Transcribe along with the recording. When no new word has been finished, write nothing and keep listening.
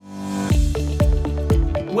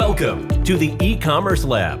Welcome to the e-commerce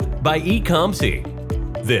lab by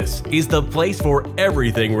eComC. This is the place for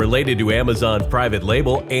everything related to Amazon private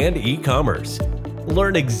label and e-commerce.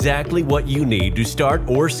 Learn exactly what you need to start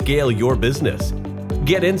or scale your business.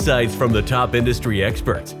 Get insights from the top industry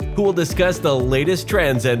experts who will discuss the latest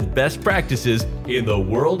trends and best practices in the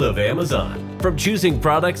world of Amazon. From choosing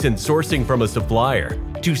products and sourcing from a supplier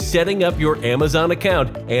to setting up your Amazon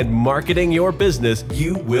account and marketing your business,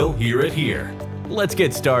 you will hear it here. Let's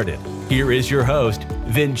get started. Here is your host,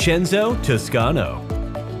 Vincenzo Toscano.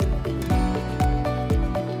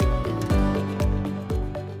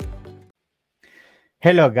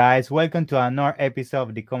 Hello guys, welcome to another episode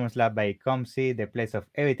of the E-commerce Lab by eComC, the place of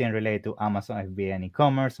everything related to Amazon FBA and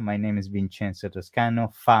e-commerce. My name is Vincenzo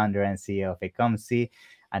Toscano, founder and CEO of eComC,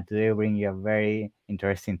 and today we bring you a very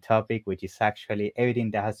interesting topic, which is actually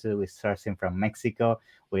everything that has to do with sourcing from Mexico.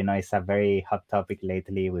 We know it's a very hot topic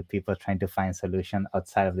lately with people trying to find solutions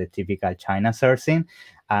outside of the typical China sourcing.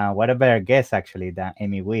 What a better guest actually than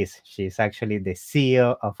Amy Weiss. She's actually the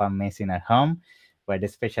CEO of Amazing at Home, where they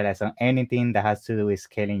specialize on anything that has to do with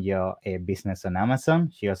scaling your business on Amazon.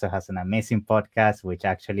 She also has an amazing podcast, which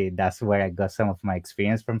actually that's where I got some of my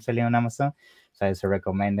experience from selling on Amazon. So I also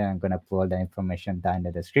recommend it. I'm going to put all the information down in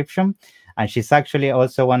the description. And she's actually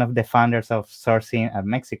also one of the founders of Sourcing a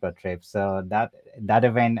Mexico Trip. So that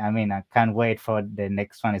event, I can't wait for the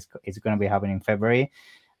next one. It's going to be happening in February.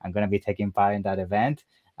 I'm going to be taking part in that event.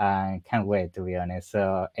 Can't wait, to be honest.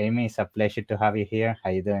 So Amy, it's a pleasure to have you here. How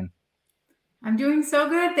you doing? I'm doing so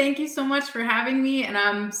good. Thank you so much for having me. And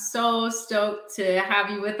I'm so stoked to have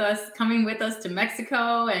you with us, coming with us to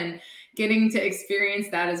Mexico and getting to experience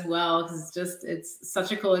that as well. Because it's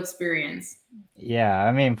such a cool experience.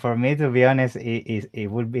 Yeah, for me, to be honest,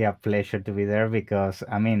 it would be a pleasure to be there because,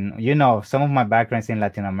 some of my background's in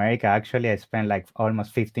Latin America. Actually, I spent like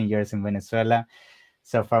almost 15 years in Venezuela.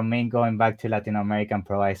 So for me, going back to Latin America and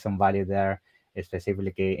provide some value there,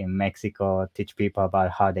 specifically in Mexico, teach people about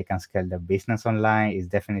how they can scale their business online is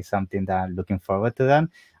definitely something that I'm looking forward to that.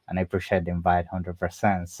 And I appreciate the invite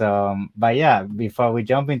 100%. So, but yeah, before we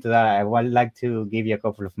jump into that, I would like to give you a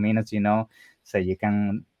couple of minutes, so you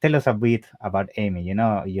can tell us a bit about Amy.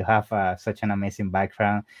 You have such an amazing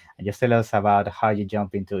background, and just tell us about how you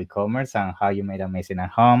jump into e-commerce and how you made Amazing at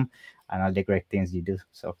Home and all the great things you do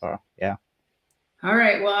so far. Yeah. All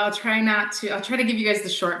right. Well, I'll try to give you guys the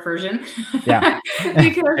short version. Yeah.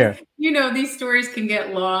 Because, these stories can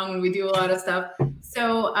get long and we do a lot of stuff.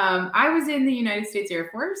 So I was in the United States Air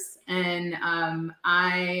Force, and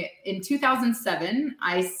in 2007,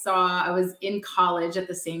 I was in college at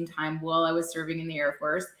the same time while I was serving in the Air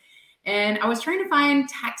Force. And I was trying to find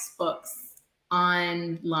textbooks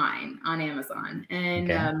online on Amazon. And,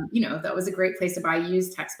 that was a great place to buy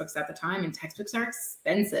used textbooks at the time, and textbooks are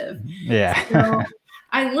expensive. Yeah. So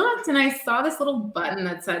I looked and I saw this little button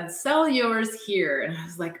that said, sell yours here. And I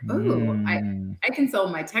was like, I can sell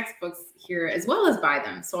my textbooks here as well as buy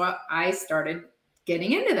them. So I started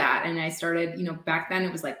getting into that. And I started, back then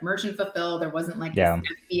it was like merchant fulfill. There wasn't like this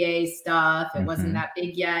FBA stuff. It wasn't that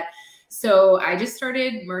big yet. So I just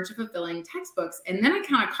started merchant fulfilling textbooks. And then I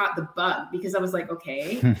kind of caught the bug because I was like,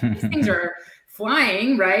 okay, these things are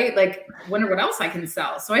flying, right? Like, wonder what else I can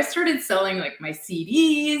sell. So I started selling like my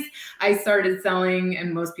CDs. I started selling,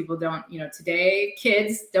 and most people don't, today,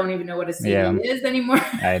 kids don't even know what a CD is anymore.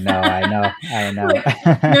 I know.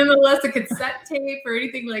 Like, nonetheless, a cassette tape or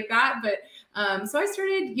anything like that. But so I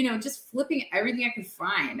started, just flipping everything I could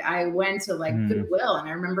find. I went to like Goodwill, and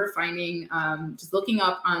I remember finding, just looking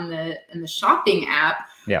up in the shopping app,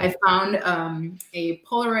 I found a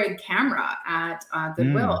Polaroid camera at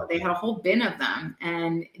Goodwill. They had a whole bin of them,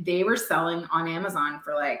 and they were selling on Amazon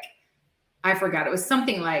for like, I forgot, it was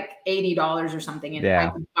something like $80 or something, and I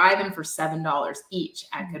could buy them for $7 each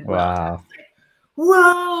at Goodwill. Wow.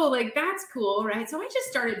 Whoa, like that's cool, right? So I just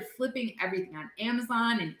started flipping everything on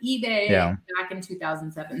Amazon and eBay back in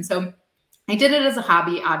 2007. So I did it as a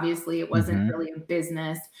hobby. Obviously, it wasn't really a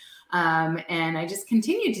business. And I just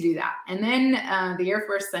continued to do that. And then the Air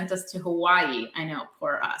Force sent us to Hawaii. I know,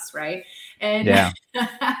 poor us, right? And,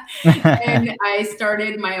 and I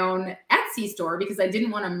started my own Etsy store because I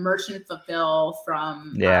didn't want to merchant fulfill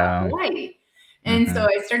from Hawaii. And so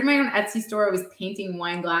I started my own Etsy store. I was painting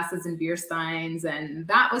wine glasses and beer steins, and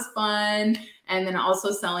that was fun. And then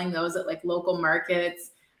also selling those at like local markets.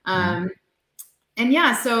 So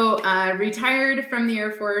I retired from the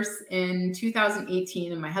Air Force in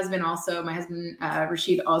 2018. And my husband,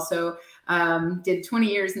 Rashid, also did 20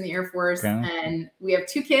 years in the Air Force. And we have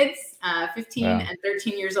two kids, 15 and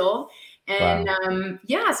 13 years old. And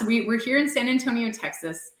so we're here in San Antonio,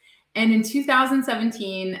 Texas. And in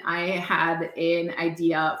 2017, I had an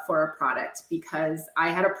idea for a product because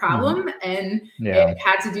I had a problem and it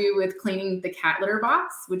had to do with cleaning the cat litter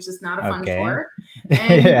box, which is not a fun chore.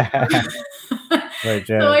 And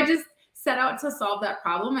so I just set out to solve that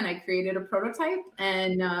problem, and I created a prototype.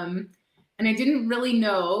 And I didn't really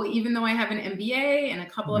know, even though I have an MBA and a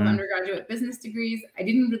couple of undergraduate business degrees, I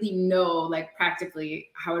didn't really know like practically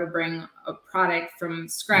how to bring a product from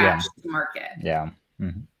scratch to market.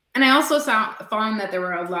 And I also found that there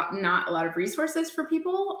were not a lot of resources for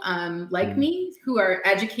people like me who are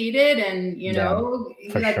educated and, you know,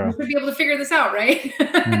 like we should be able to figure this out, right?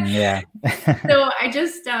 So I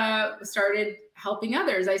just started helping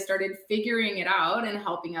others. I started figuring it out and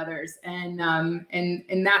helping others. And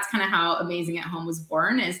that's kind of how Amazing at Home was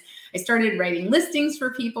born. Is I started writing listings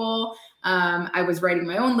for people. I was writing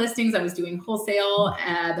my own listings. I was doing wholesale,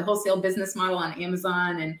 the wholesale business model on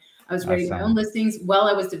Amazon, and I was writing my own listings while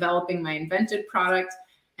I was developing my invented product.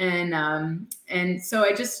 And so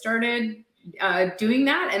I just started doing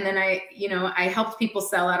that. And then I helped people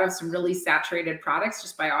sell out of some really saturated products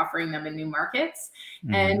just by offering them in new markets.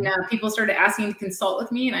 And people started asking to consult with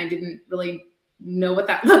me, and I didn't really know what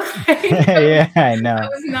that looked like. I know. I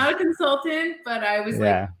was not a consultant, but I was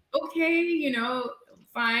like, okay, you know,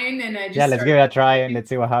 fine. And I just let's give it a try and let's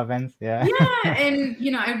see what happens. And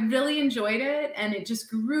you know, I really enjoyed it, and it just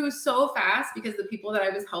grew so fast because the people that I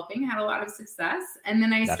was helping had a lot of success. And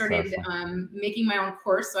then I started making my own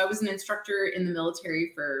course. So I was an instructor in the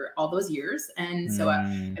military for all those years, and so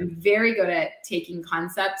I'm very good at taking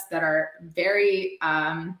concepts that are very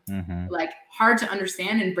like hard to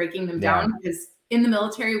understand and breaking them down, because in the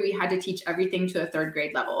military, we had to teach everything to a third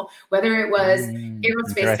grade level, whether it was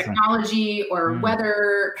aerospace technology or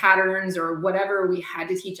weather patterns or whatever. We had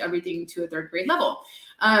to teach everything to a third grade level.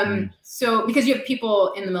 So because you have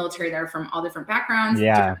people in the military that are from all different backgrounds,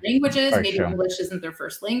 different languages, maybe English isn't their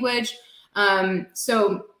first language.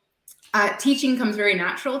 So teaching comes very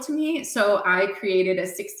natural to me. So I created a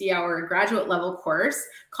 60-hour graduate level course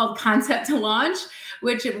called Concept to Launch,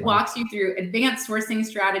 which walks you through advanced sourcing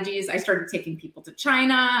strategies. I started taking people to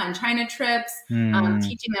China on China trips,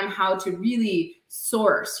 teaching them how to really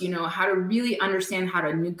source, you know, how to really understand how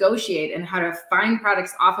to negotiate and how to find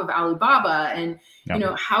products off of Alibaba, and, you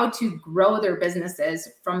know, how to grow their businesses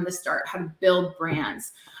from the start, how to build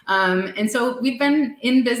brands. And so we've been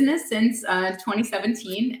in business since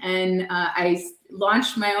 2017, and I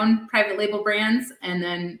launched my own private label brands, and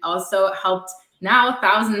then also helped now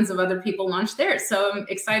thousands of other people launch theirs. So I'm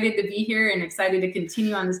excited to be here and excited to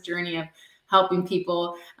continue on this journey of helping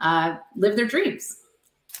people live their dreams.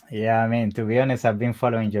 Yeah, I mean, to be honest, I've been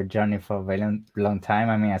following your journey for a very long time.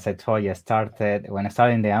 I mean, as I told you, when I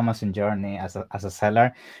started in the Amazon journey as a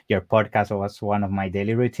seller, your podcast was one of my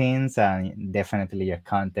daily routines, and definitely your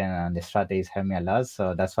content and the strategies helped me a lot.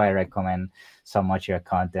 So that's why I recommend so much your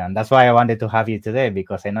content. And that's why I wanted to have you today,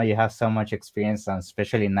 because I know you have so much experience, and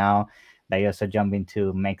especially now that you also jump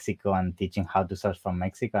into Mexico and teaching how to source from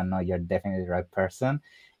Mexico. I know you're definitely the right person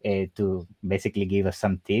to basically give us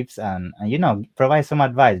some tips and you know, provide some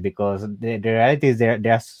advice, because the reality is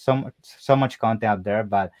there's so much content out there,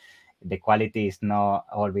 but the quality is not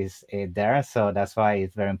always there. So that's why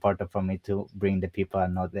it's very important for me to bring the people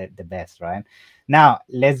and not the best, right? Now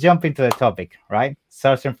let's jump into the topic, right?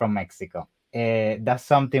 Sourcing from Mexico. That's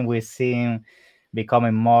something we're seeing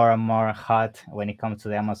becoming more and more hot when it comes to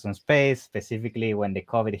the Amazon space, specifically when the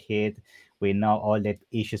COVID hit. We know all the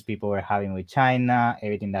issues people were having with China,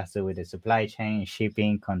 everything that's to do with the supply chain,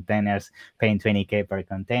 shipping, containers, paying $20,000 per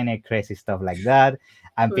container, crazy stuff like that.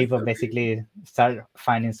 And people basically start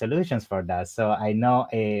finding solutions for that. So I know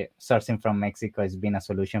sourcing from Mexico has been a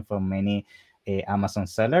solution for many Amazon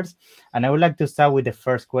sellers. And I would like to start with the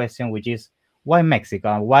first question, which is, why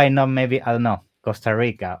Mexico? Why not maybe, I don't know, Costa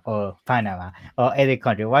Rica or Panama or any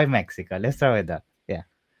country? Why Mexico? Let's start with that. Yeah.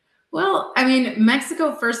 Well, I mean,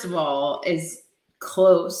 Mexico, first of all, is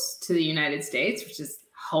close to the United States, which is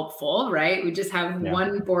helpful, right? We just have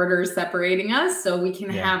one border separating us, so we can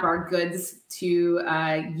have our goods to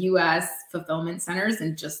U.S. fulfillment centers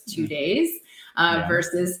in just 2 days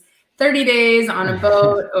versus 30 days on a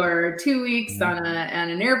boat or 2 weeks on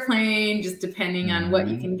an airplane, just depending on what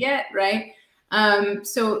you can get, right?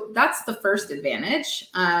 So that's the first advantage,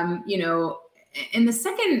 you know. And the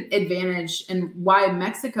second advantage and why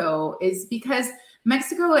Mexico is because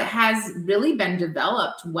Mexico has really been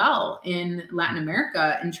developed well in Latin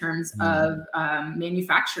America in terms of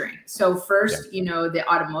manufacturing. So first, you know, the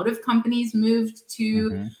automotive companies moved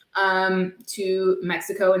to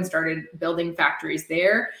Mexico and started building factories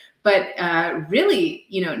there. But really,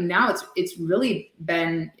 now it's really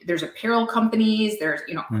been, there's apparel companies, there's,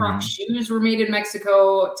 Crocs shoes were made in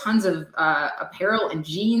Mexico, tons of apparel and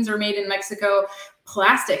jeans are made in Mexico,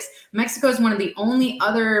 plastics. Mexico is one of the only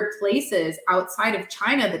other places outside of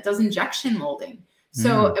China that does injection molding.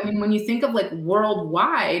 So, I mean, when you think of like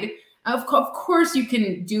worldwide, of course you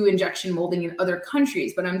can do injection molding in other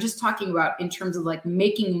countries, but I'm just talking about in terms of like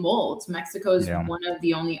making molds. Mexico is one of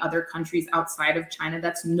the only other countries outside of China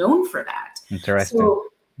that's known for that. Interesting. So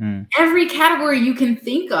every category you can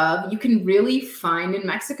think of, you can really find in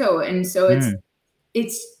Mexico. And so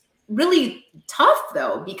it's really tough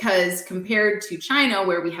though, because compared to China,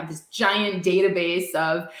 where we have this giant database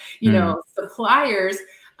of, suppliers,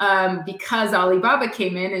 because Alibaba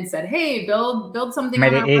came in and said, "Hey, build something."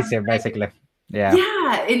 Made it easier, basically. Yeah.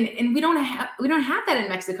 Yeah, and we don't have that in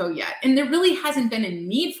Mexico yet, and there really hasn't been a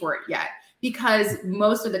need for it yet, because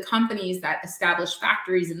most of the companies that establish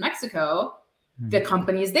factories in Mexico, the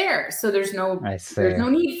company is there, so there's no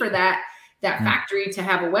need for that factory to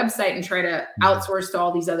have a website and try to outsource to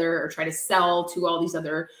all these other, or try to sell to all these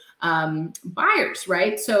other buyers,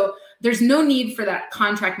 right? So there's no need for that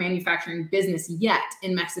contract manufacturing business yet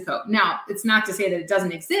in Mexico. Now, it's not to say that it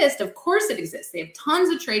doesn't exist. Of course it exists. They have tons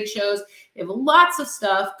of trade shows. They have lots of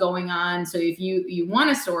stuff going on. So if you want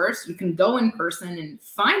to source, you can go in person and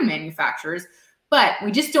find manufacturers, but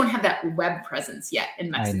we just don't have that web presence yet in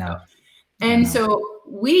Mexico. And so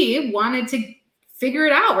we wanted to figure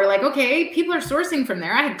it out. We're like, okay, people are sourcing from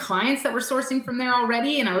there. I had clients that were sourcing from there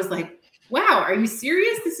already. And I was like, wow, are you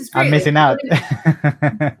serious? This is great. I'm missing out.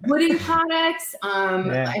 Wooden products,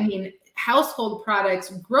 I mean, household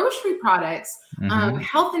products, grocery products,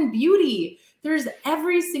 health and beauty. There's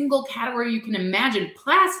every single category you can imagine.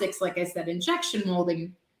 Plastics, like I said, injection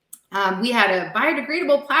molding. We had a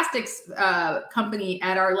biodegradable plastics company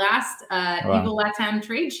at our last EVA LATAM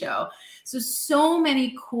trade show. So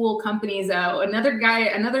many cool companies.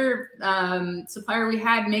 Another supplier we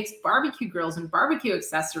had makes barbecue grills and barbecue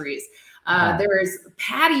accessories. There's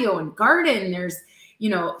patio and garden. There's,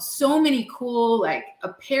 so many cool like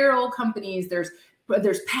apparel companies. There's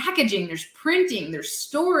packaging, there's printing, there's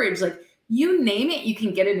storage, like you name it, you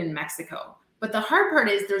can get it in Mexico. But the hard part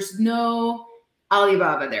is there's no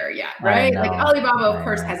Alibaba there yet, right? Like Alibaba, of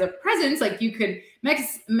course, has a presence. Like you could,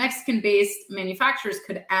 Mexican-based manufacturers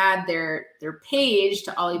could add their page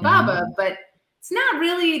to Alibaba, but it's not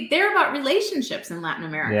really, they're about relationships in Latin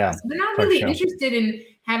America. So they're not really interested in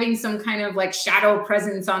having some kind of like shadow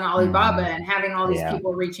presence on Alibaba and having all these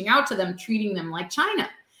people reaching out to them, treating them like China.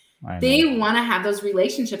 They want to have those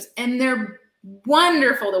relationships, and they're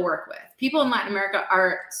wonderful to work with. People in Latin America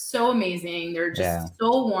are so amazing. They're just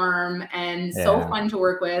so warm and so fun to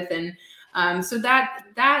work with. And so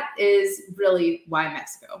that is really why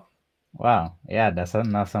Mexico. Wow. Yeah, that's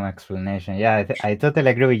an awesome explanation. Yeah, I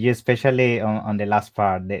totally agree with you, especially on the last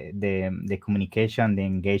part, the communication, the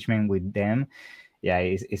engagement with them. Yeah,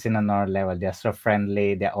 it's in another level. They're so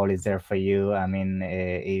friendly. They're always there for you. I mean,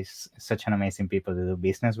 it's such an amazing people to do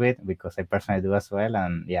business with, because I personally do as well.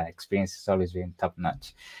 And yeah, experience has always been top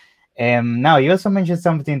notch. Now, you also mentioned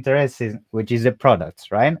something interesting, which is the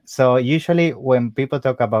products, right? So usually when people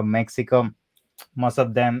talk about Mexico, most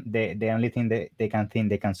of them, the only thing they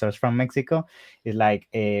can source from Mexico is like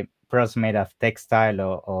a products made of textile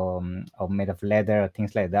or made of leather or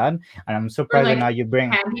things like that. And I'm surprised that now you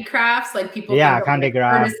bring handicrafts, like people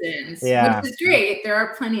handicrafts, artisans, which is great. There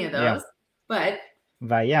are plenty of those, but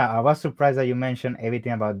yeah, I was surprised that you mentioned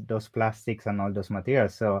everything about those plastics and all those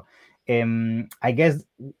materials. So I guess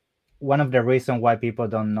one of the reasons why people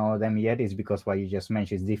don't know them yet is because what you just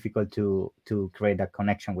mentioned, it's difficult to create a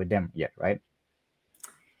connection with them yet, right?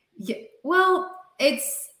 Yeah, well,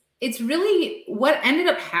 it's really what ended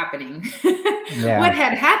up happening. What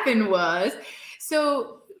had happened was,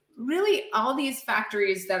 so really all these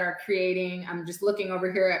factories that are creating, I'm just looking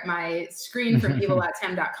over here at my screen from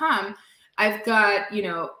EVALATAM.com. I've got,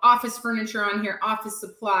 office furniture on here, office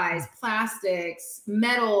supplies, plastics,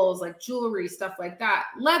 metals, like jewelry, stuff like that.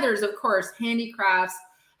 Leathers, of course, handicrafts,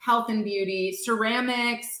 health and beauty,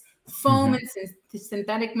 ceramics, foam and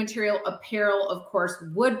synthetic material, apparel, of course,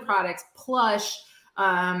 wood products, plush,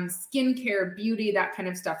 skincare, beauty, that kind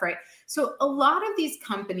of stuff, right? So a lot of these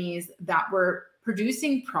companies that were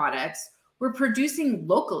producing products were producing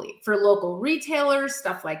locally for local retailers,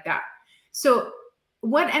 stuff like that. So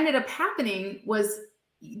what ended up happening was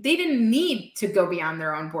they didn't need to go beyond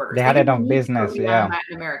their own borders. They had enough business,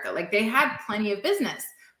 Latin America. Like they had plenty of business.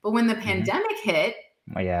 But when the pandemic hit,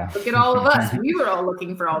 Yeah. Look at all of us. We were all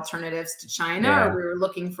looking for alternatives to China, Yeah. or we were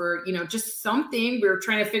looking for, just something. We were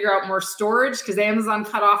trying to figure out more storage because Amazon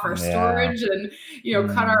cut off our storage and,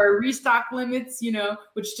 cut our restock limits,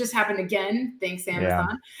 which just happened again. Thanks,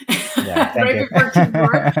 Amazon. Yeah. Right before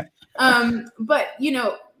Q4. But,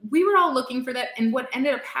 we were all looking for that. And what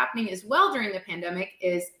ended up happening as well during the pandemic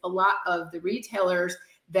is a lot of the retailers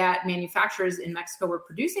that manufacturers in Mexico were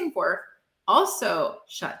producing for also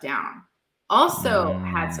shut down, also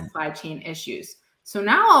had supply chain issues. So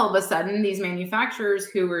now all of a sudden, these manufacturers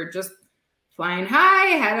who were just flying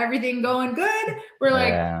high, had everything going good, were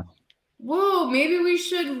like, whoa, maybe we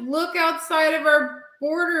should look outside of our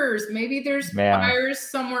borders. Maybe there's buyers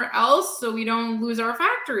somewhere else so we don't lose our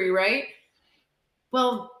factory, right?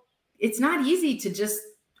 Well, it's not easy to just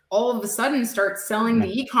all of a sudden start selling to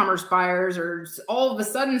e-commerce buyers or all of a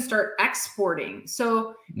sudden start exporting.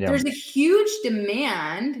 So there's a huge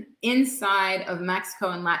demand inside of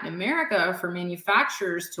Mexico and Latin America for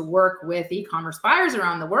manufacturers to work with e-commerce buyers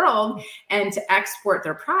around the world and to export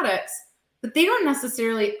their products, but they don't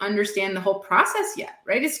necessarily understand the whole process yet,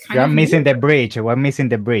 right? It's kind of missing the bridge. We're missing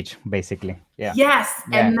the bridge, basically. Yeah. Yes.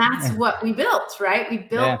 And that's what we built, right? We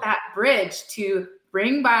built that bridge to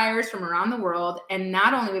bring buyers from around the world. And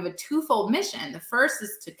not only we have a twofold mission. The first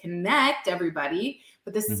is to connect everybody,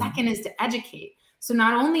 but the second is to educate. So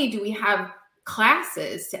not only do we have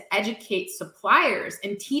classes to educate suppliers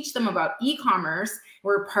and teach them about e-commerce,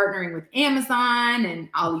 we're partnering with Amazon and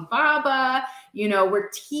Alibaba. We're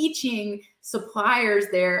teaching suppliers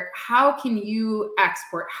there, how can you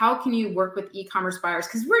export? How can you work with e-commerce buyers?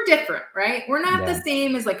 Because we're different, right? We're not the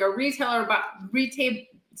same as like a retail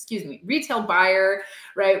buyer,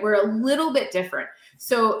 right? We're a little bit different.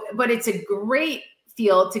 So, but it's a great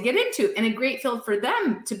field to get into and a great field for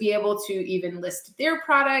them to be able to even list their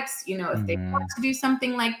products, if they want to do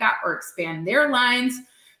something like that or expand their lines.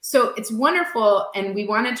 So it's wonderful. And we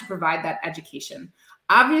wanted to provide that education.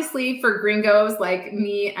 Obviously, for gringos like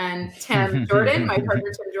me and Tim Jordan, my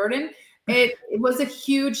partner Tim Jordan, it was a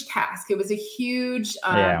huge task. It was a huge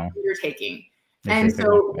undertaking. And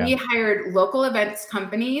so we hired local events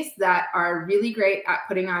companies that are really great at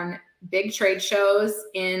putting on big trade shows.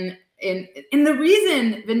 And the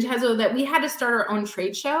reason, Vincenzo, that we had to start our own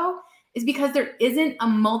trade show is because there isn't a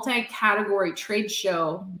multi-category trade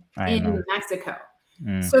show in Mexico.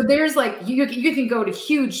 So there's like, you can go to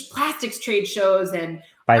huge plastics trade shows and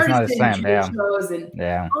artisan trade shows and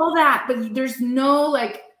all that, but there's no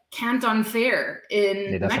like Canton Fair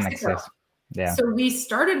in Mexico. Yeah. So we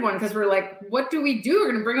started one because we're like, what do we do? We're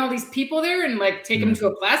going to bring all these people there and like take them to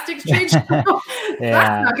a plastics trade show.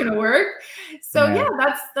 That's not going to work. So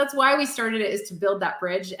that's why we started it, is to build that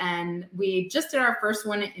bridge. And we just did our first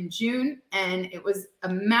one in June and it was a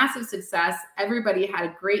massive success. Everybody had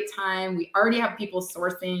a great time. We already have people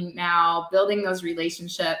sourcing now, building those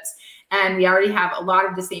relationships. And we already have a lot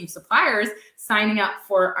of the same suppliers signing up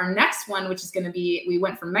for our next one, which is going to be, we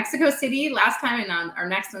went from Mexico City last time, and our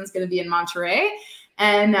next one's going to be in Monterrey.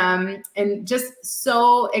 And just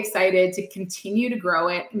so excited to continue to grow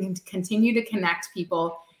it and to continue to connect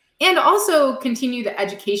people and also continue the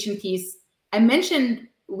education piece. I mentioned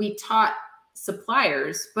we taught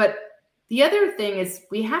suppliers, but the other thing is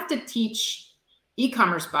we have to teach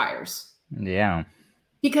e-commerce buyers. Yeah.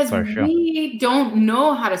 Because we don't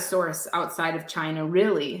know how to source outside of China,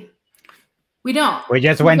 really. We don't. We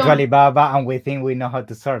just went to Alibaba and we think we know how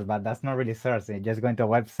to source, but that's not really sourcing. Just going to a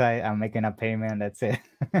website and making a payment, that's it.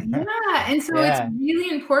 And so it's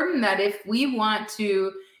really important that if we want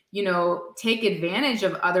to, take advantage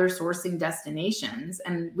of other sourcing destinations,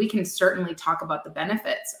 and we can certainly talk about the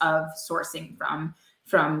benefits of sourcing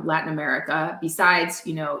from Latin America, besides,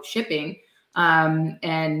 shipping,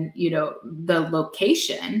 and the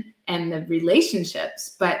location and the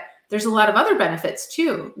relationships, but there's a lot of other benefits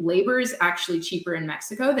too. Labor is actually cheaper in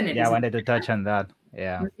Mexico than it is. I wanted to touch on that.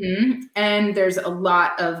 And there's a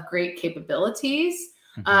lot of great capabilities.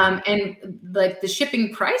 And like the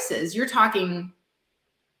shipping prices, you're talking,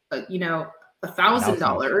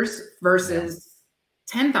 $1,000 versus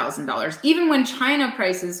 $10,000. Even when China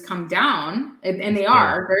prices come down, and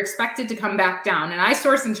they're expected to come back down. And I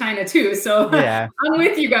source in China too, so I'm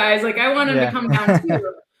with you guys. Like I want them to come down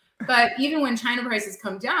too. But even when China prices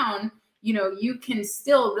come down, you can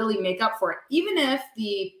still really make up for it. Even if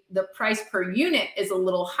the price per unit is a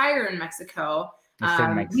little higher in Mexico, it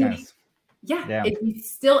still makes sense. It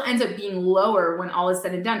still ends up being lower when all is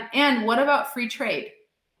said and done. And what about free trade?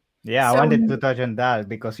 I wanted to touch on that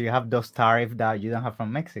because you have those tariffs that you don't have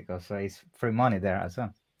from Mexico. So it's free money there as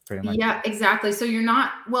well. pretty much. Yeah, exactly. So you're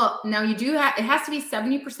not, well, now you do have, it has to be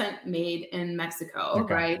 70% made in Mexico,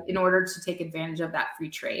 right? In order to take advantage of that free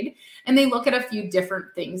trade. And they look at a few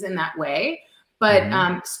different things in that way.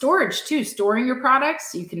 But storage too, storing your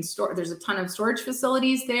products, you can store, there's a ton of storage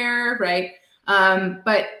facilities there, right?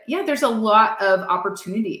 But yeah, there's a lot of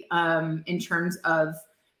opportunity in terms of,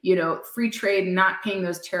 free trade, not paying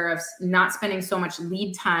those tariffs, not spending so much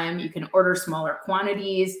lead time. You can order smaller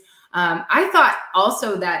quantities. I thought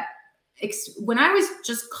also that when I was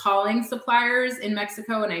just calling suppliers in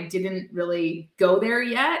Mexico and I didn't really go there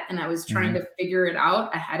yet, and I was trying to figure it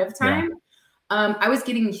out ahead of time, I was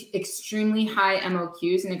getting extremely high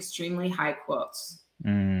MOQs and extremely high quotes.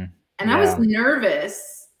 And I was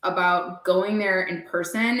nervous about going there in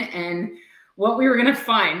person and what we were going to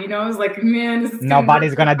find. I was like, man,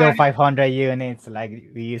 nobody's going to do 500 units like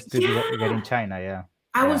we used to get in China.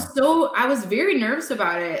 I was very nervous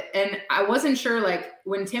about it. And I wasn't sure, like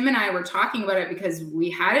when Tim and I were talking about it, because we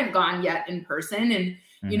hadn't gone yet in person, and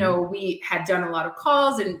we had done a lot of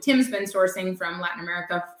calls, and Tim's been sourcing from Latin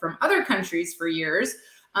America from other countries for years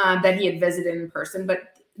that he had visited in person, but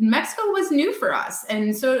Mexico was new for us.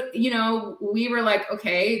 And so, we were like,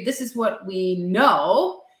 okay, this is what we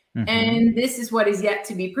know, and this is what is yet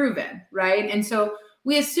to be proven. Right. And so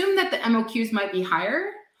we assumed that the MOQs might be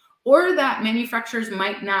higher, or that manufacturers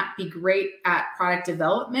might not be great at product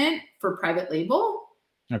development for private label.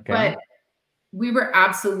 But we were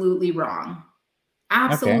absolutely wrong.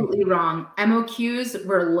 Absolutely wrong. MOQs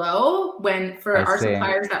were low for our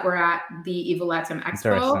suppliers that were at the Evo Latam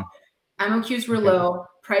Expo. MOQs were low.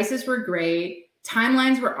 Prices were great.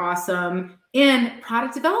 Timelines were awesome. And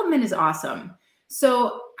product development is awesome.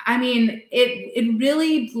 So, I mean, it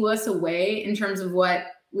really blew us away in terms of what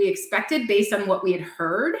we expected based on what we had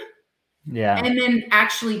heard. And then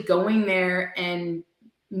actually going there and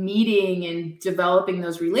meeting and developing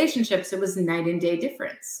those relationships, it was night and day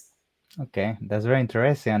difference. Okay, that's very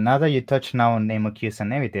interesting. And now that you touched now on MOQs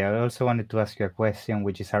and everything, I also wanted to ask you a question,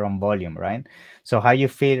 which is around volume, right? So how you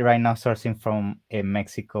feel right now sourcing from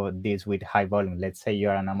Mexico this with high volume? Let's say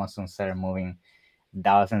you're an Amazon seller moving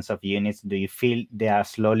thousands of units. Do you feel they are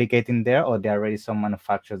slowly getting there, or there are already some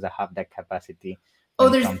manufacturers that have that capacity?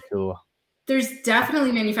 There's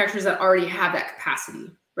definitely manufacturers that already have that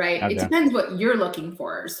capacity, right? It depends what you're looking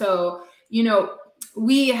for. So,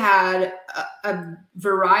 we had a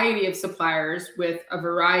variety of suppliers with a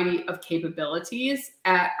variety of capabilities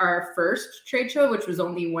at our first trade show, which was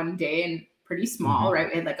only one day and pretty small, right?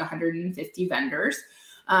 We had like 150 vendors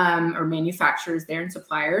or manufacturers there and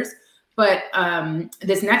suppliers. But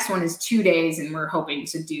this next one is 2 days, and we're hoping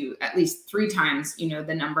to do at least 3 times,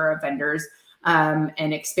 the number of vendors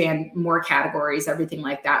and expand more categories, everything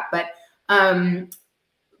like that.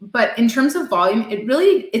 But in terms of volume,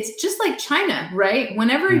 it's just like China, right?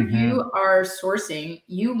 Whenever you are sourcing,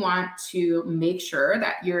 you want to make sure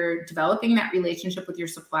that you're developing that relationship with your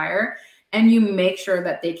supplier, and you make sure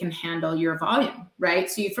that they can handle your volume, right?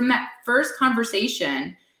 So from that first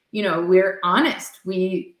conversation, we're honest.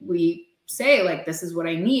 We say, like, this is what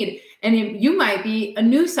I need. And you might be a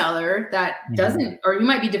new seller that doesn't, or you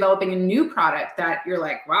might be developing a new product that you're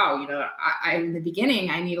like, wow, I in the beginning,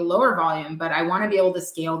 I need a lower volume, but I want to be able to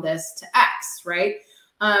scale this to X, right?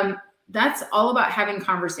 That's all about having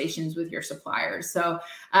conversations with your suppliers. So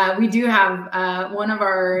we do have one of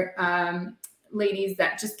our ladies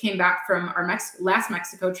that just came back from our last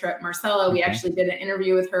Mexico trip, Marcella. We actually did an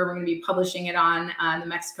interview with her. We're going to be publishing it on the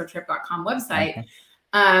mexicotrip.com website.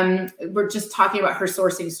 We're just talking about her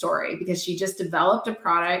sourcing story, because she just developed a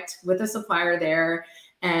product with a supplier there,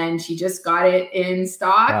 and she just got it in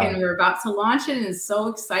stock, and we're about to launch it. And it's so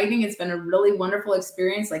exciting. It's been a really wonderful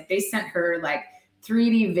experience. Like, they sent her like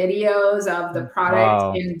 3D videos of the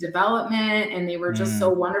product in development, and they were just so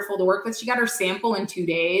wonderful to work with. She got her sample in 2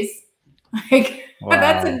 days. Like,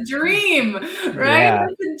 that's a dream, right?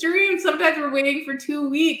 That's a dream. Sometimes we're waiting for 2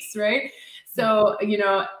 weeks, right? So,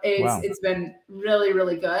 it's been really,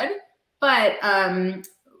 really good. But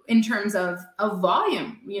in terms of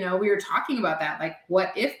volume, we were talking about that. Like,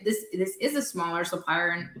 what if this is a smaller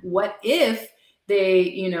supplier, and what if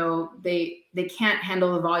they, they can't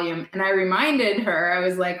handle the volume? And I reminded her, I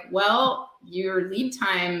was like, well, your lead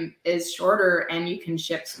time is shorter, and you can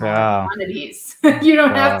ship small quantities. You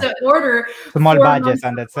don't have to order small batches,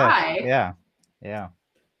 and that's it. Yeah.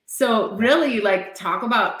 So really, like, talk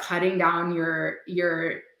about cutting down your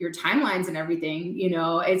timelines and everything.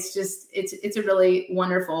 It's just it's a really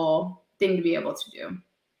wonderful thing to be able to do.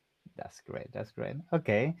 That's great.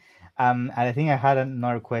 Okay. I think I had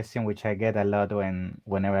another question which I get a lot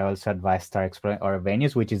whenever I also advise start exploring our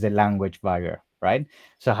venues, which is the language barrier. right?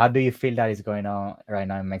 So how do you feel that is going on right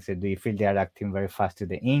now in Mexico? Do you feel they are acting very fast to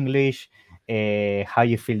the English? How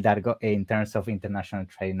you feel that in terms of international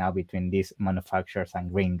trade now between these manufacturers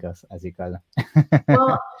and gringos, as you call them?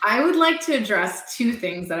 Well, I would like to address two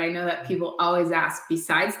things that I know that people always ask.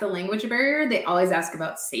 Besides the language barrier, they always ask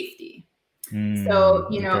about safety. So,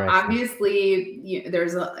 obviously,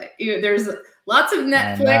 there's lots of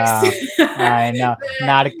Netflix. I know.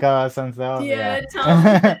 Narcos and stuff. Yeah, tells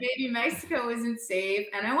us that maybe Mexico isn't safe.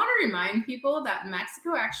 And I want to remind people that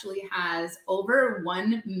Mexico actually has over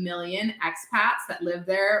 1 million expats that live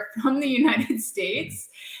there from the United States.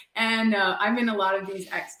 And I'm in a lot of these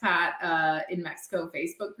expat in Mexico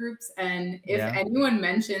Facebook groups. And if anyone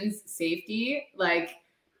mentions safety,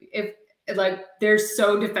 they're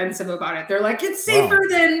so defensive about it. They're like, it's safer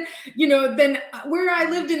than where I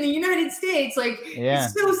lived in the United States.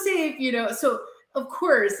 It's so safe, So of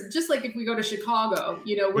course, just like if we go to Chicago,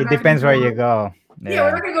 it depends where you go. Yeah,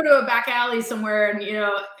 we're not gonna go to a back alley somewhere and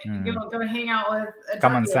go hang out with a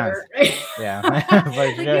common sense. Right? Yeah,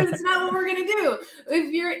 because it's not what we're gonna do.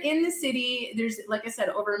 If you're in the city, there's, like I said,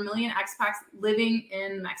 over 1 million expats living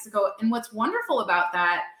in Mexico, and what's wonderful about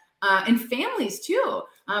that. And families too.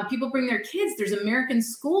 People bring their kids. There's American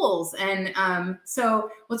schools. And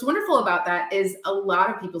so what's wonderful about that is a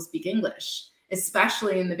lot of people speak English,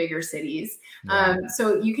 especially in the bigger cities.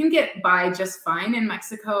 So you can get by just fine in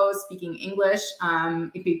Mexico speaking English.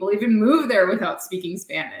 If people even move there without speaking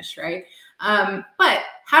Spanish, right? But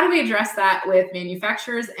how do we address that with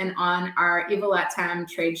manufacturers and on our Eva Latam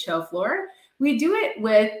trade show floor? We do it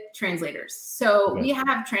with translators. So we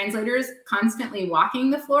have translators constantly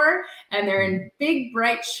walking the floor, and they're in big,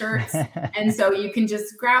 bright shirts. And so you can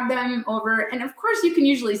just grab them over. And of course, you can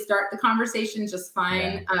usually start the conversation just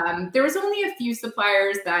fine. There was only a few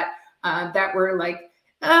suppliers that were like,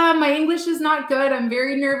 my English is not good. I'm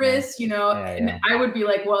very nervous, And I would be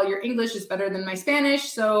like, well, your English is better than my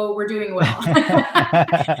Spanish, so we're doing well.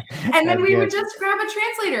 And then we would just grab a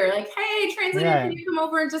translator, like, hey, translator, can you come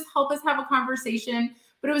over and just help us have a conversation?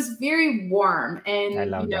 But it was very warm. And,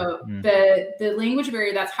 the language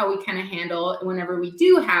barrier, that's how we kind of handle whenever we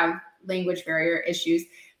do have language barrier issues.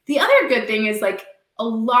 The other good thing is, a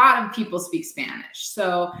lot of people speak Spanish.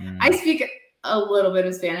 So I speak a little bit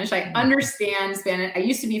of Spanish. I understand Spanish. I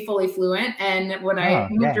used to be fully fluent, and when I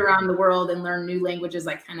moved around the world and learned new languages,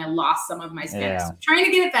 I kind of lost some of my Spanish. So I'm trying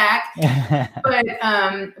to get it back,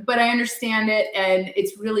 but I understand it, and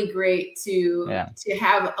it's really great to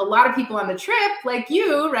have a lot of people on the trip like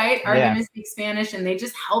you, right, are going to speak Spanish, and they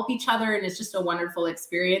just help each other, and it's just a wonderful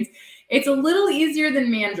experience. It's a little easier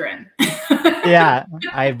than Mandarin. Yeah,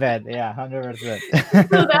 I bet. Yeah, 100%.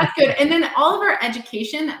 So that's good. And then all of our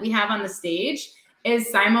education that we have on the stage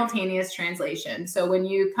is simultaneous translation. So when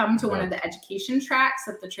you come to one of the education tracks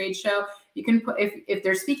at the trade show, you can put, if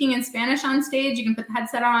they're speaking in Spanish on stage, you can put the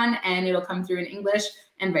headset on and it'll come through in English,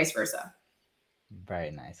 and vice versa.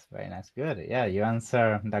 Very nice. Very nice. Good. Yeah, you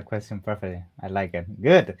answer that question perfectly. I like it.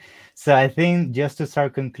 Good. So I think just to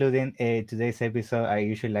start concluding today's episode, I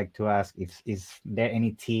usually like to ask if is there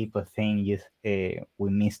any tip or thing we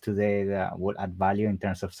missed today that would add value in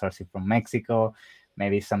terms of sourcing from Mexico?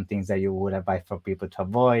 Maybe some things that you would advise for people to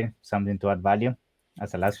avoid, something to add value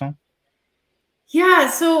as the last one? Yeah.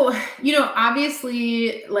 So,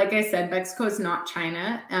 obviously, like I said, Mexico is not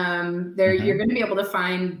China. You're going to be able to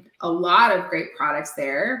find a lot of great products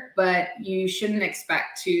there, but you shouldn't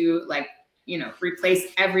expect to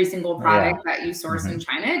replace every single product that you source in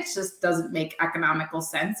China. It just doesn't make economical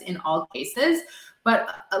sense in all cases. But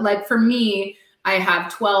for me, I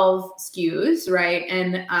have 12 SKUs, right?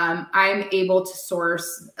 And I'm able to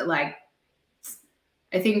source I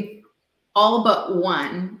think all but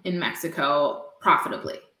one in Mexico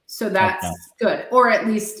profitably. So that's good, or at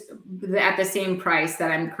least at the same price that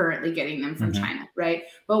I'm currently getting them from China, right?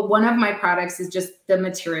 But one of my products is just the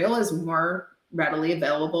material is more readily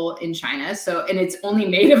available in China. So, and it's only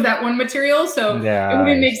made of that one material. So it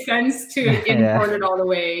wouldn't make sense to import it all the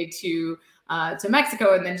way to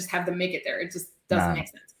Mexico and then just have them make it there. It just doesn't make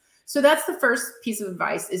sense. So that's the first piece of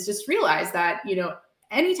advice, is just realize that,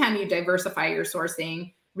 anytime you diversify your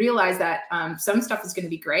sourcing, realize that some stuff is going to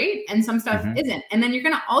be great and some stuff isn't. And then you're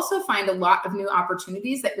going to also find a lot of new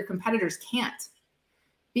opportunities that your competitors can't.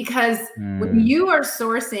 Because when you are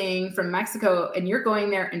sourcing from Mexico and you're going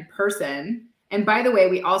there in person, and by the way,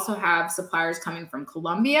 we also have suppliers coming from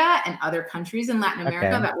Colombia and other countries in Latin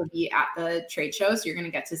America that will be at the trade show. So you're going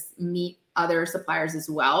to get to meet other suppliers as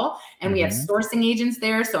well. And we have sourcing agents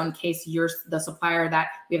there. So in case you're the supplier, that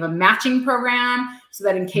we have a matching program, so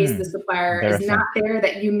that in case the supplier is not there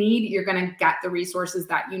that you need, you're going to get the resources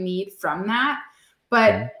that you need from that.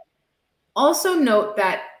 But Also note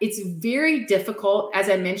that it's very difficult, as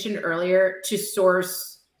I mentioned earlier, to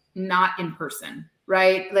source not in person,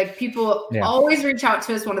 right? Like people always reach out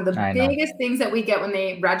to us. One of the biggest things that we get when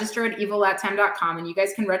they register at evolattam.com, and you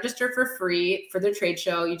guys can register for free for the trade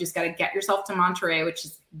show. You just got to get yourself to Monterey, which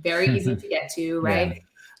is very easy to get to, right?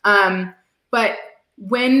 But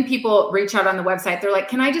when people reach out on the website, they're like,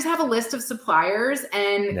 can I just have a list of suppliers?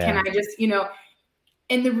 And can I just,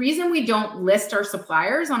 and the reason we don't list our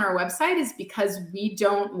suppliers on our website is because we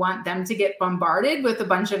don't want them to get bombarded with a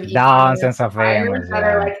bunch of nonsense suppliers that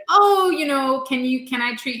are like, oh, can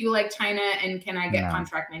I treat you like China and can I get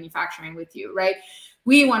contract manufacturing with you, right?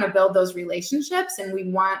 We want to build those relationships, and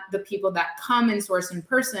we want the people that come and source in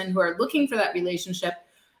person who are looking for that relationship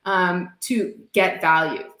to get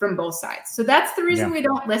value from both sides. So that's the reason we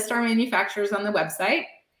don't list our manufacturers on the website.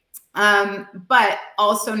 But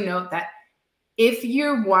also note that if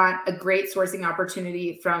you want a great sourcing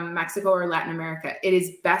opportunity from Mexico or Latin America, it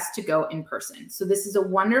is best to go in person. So this is a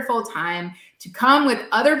wonderful time to come with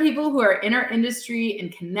other people who are in our industry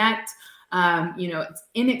and connect. It's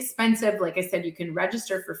inexpensive. Like I said, you can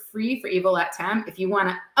register for free for EvoLatTam. If you want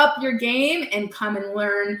to up your game and come and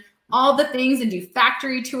learn all the things and do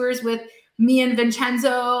factory tours with me and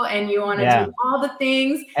Vincenzo, and you want to do all the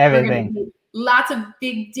things, everything. Lots of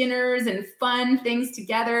big dinners and fun things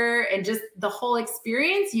together and just the whole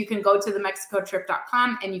experience, you can go to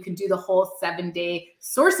themexicotrip.com and you can do the whole 7-day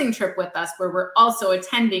sourcing trip with us where we're also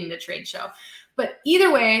attending the trade show. But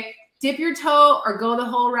either way, dip your toe or go the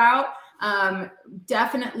whole route.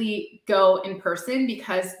 Definitely go in person,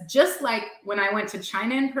 because just like when I went to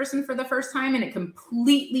China in person for the first time and it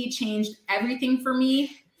completely changed everything for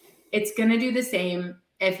me, it's going to do the same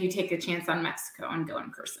if you take a chance on Mexico and go in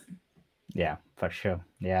person. Yeah, for sure.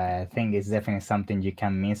 Yeah, I think it's definitely something you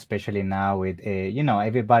can miss, especially now with,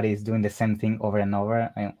 everybody is doing the same thing over and over.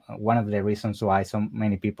 And one of the reasons why so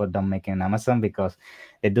many people don't make an Amazon, because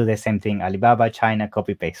they do the same thing, Alibaba, China,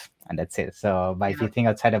 copy paste, and that's it. So, but if you think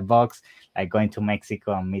outside the box, like going to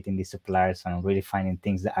Mexico and meeting these suppliers and really finding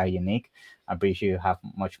things that are unique, I'm pretty sure you have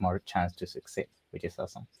much more chance to succeed, which is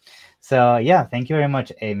awesome. So yeah, thank you very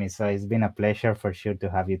much, Amy. So it's been a pleasure for sure to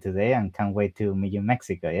have you today, and can't wait to meet you in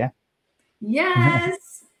Mexico. Yeah.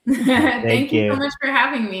 Yes. Thank you so much for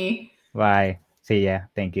having me. Bye. See ya.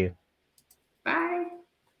 Thank you. Bye.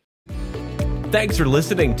 Thanks for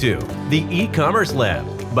listening to the E-Commerce Lab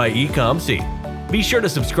by Ecomc. Be sure to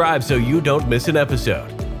subscribe so you don't miss an episode.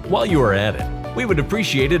 While you are at it, we would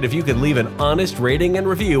appreciate it if you could leave an honest rating and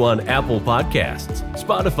review on Apple Podcasts,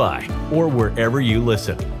 Spotify, or wherever you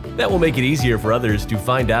listen. That will make it easier for others to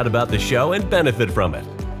find out about the show and benefit from it.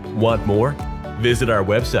 Want more? Visit our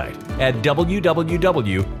website at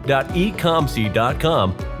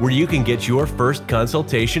www.ecomc.com, where you can get your first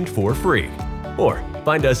consultation for free. Or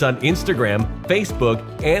find us on Instagram, Facebook,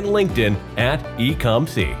 and LinkedIn at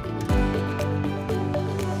Ecomc.